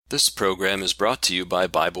This program is brought to you by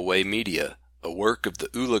Bible Way Media, a work of the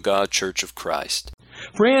Ulaga Church of Christ.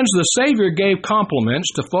 Friends, the Savior gave compliments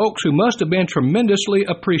to folks who must have been tremendously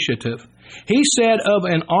appreciative. He said of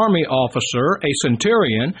an army officer, a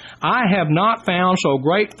centurion, "I have not found so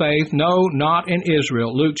great faith, no, not in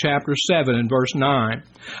Israel." Luke chapter 7 and verse 9.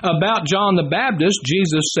 About John the Baptist,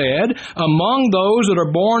 Jesus said, "Among those that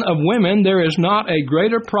are born of women, there is not a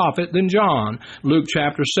greater prophet than John." Luke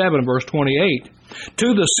chapter 7 verse 28.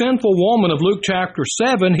 To the sinful woman of Luke chapter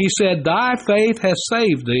 7, he said, "Thy faith has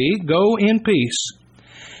saved thee. Go in peace."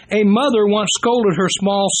 A mother once scolded her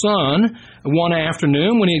small son one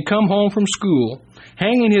afternoon when he had come home from school.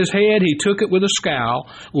 Hanging his head, he took it with a scowl.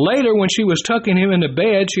 Later, when she was tucking him into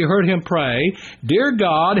bed, she heard him pray, "Dear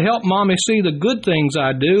God, help Mommy see the good things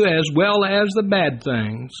I do as well as the bad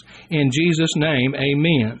things. In Jesus' name,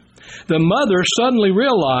 amen." The mother suddenly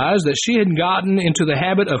realized that she had gotten into the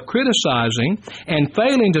habit of criticizing and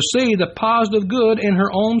failing to see the positive good in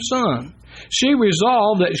her own son. She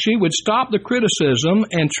resolved that she would stop the criticism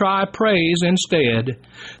and try praise instead.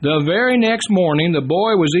 The very next morning, the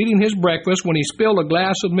boy was eating his breakfast when he spilled a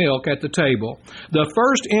glass of milk at the table. The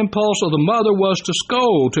first impulse of the mother was to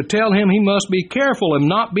scold, to tell him he must be careful and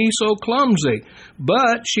not be so clumsy.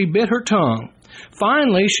 But she bit her tongue.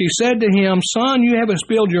 Finally, she said to him, "Son, you haven't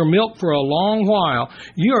spilled your milk for a long while.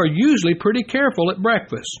 You are usually pretty careful at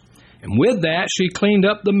breakfast." And with that, she cleaned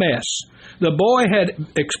up the mess. The boy had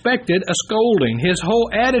expected a scolding. His whole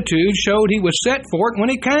attitude showed he was set for it when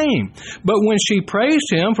he came. But when she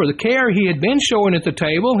praised him for the care he had been showing at the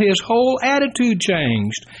table, his whole attitude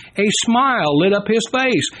changed. A smile lit up his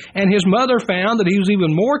face, and his mother found that he was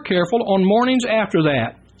even more careful on mornings after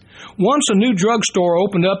that. Once a new drugstore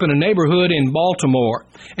opened up in a neighborhood in Baltimore,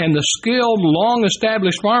 and the skilled,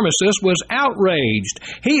 long-established pharmacist was outraged.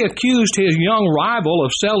 He accused his young rival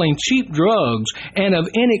of selling cheap drugs and of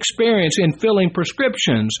inexperience in filling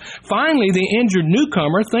prescriptions. Finally, the injured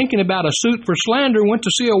newcomer, thinking about a suit for slander, went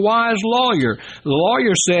to see a wise lawyer. The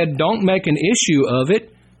lawyer said, "Don't make an issue of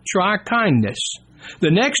it. Try kindness."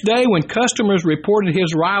 The next day, when customers reported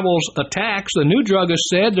his rival's attacks, the new druggist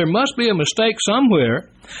said, "There must be a mistake somewhere.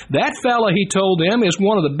 That fella," he told them, "is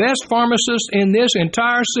one of the best pharmacists in this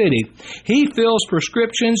entire city. He fills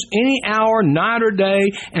prescriptions any hour, night or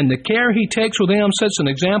day, and the care he takes with them sets an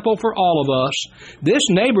example for all of us. This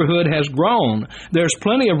neighborhood has grown. There's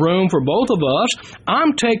plenty of room for both of us.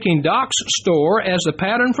 I'm taking Doc's store as a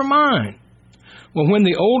pattern for mine." Well, when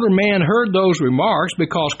the older man heard those remarks,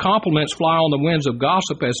 because compliments fly on the winds of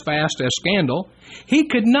gossip as fast as scandal, he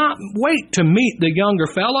could not wait to meet the younger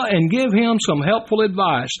fella and give him some helpful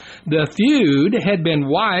advice. The feud had been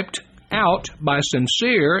wiped out by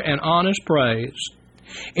sincere and honest praise.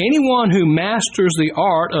 Anyone who masters the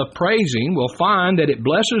art of praising will find that it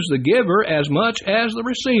blesses the giver as much as the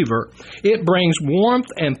receiver. It brings warmth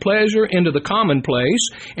and pleasure into the commonplace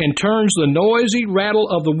and turns the noisy rattle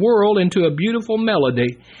of the world into a beautiful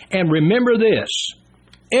melody. And remember this,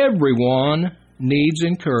 everyone needs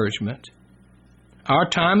encouragement. Our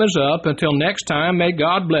time is up. Until next time, may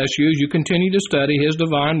God bless you as you continue to study His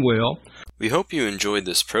divine will. We hope you enjoyed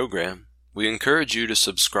this program. We encourage you to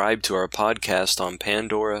subscribe to our podcast on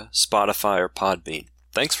Pandora, Spotify, or Podbean.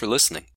 Thanks for listening.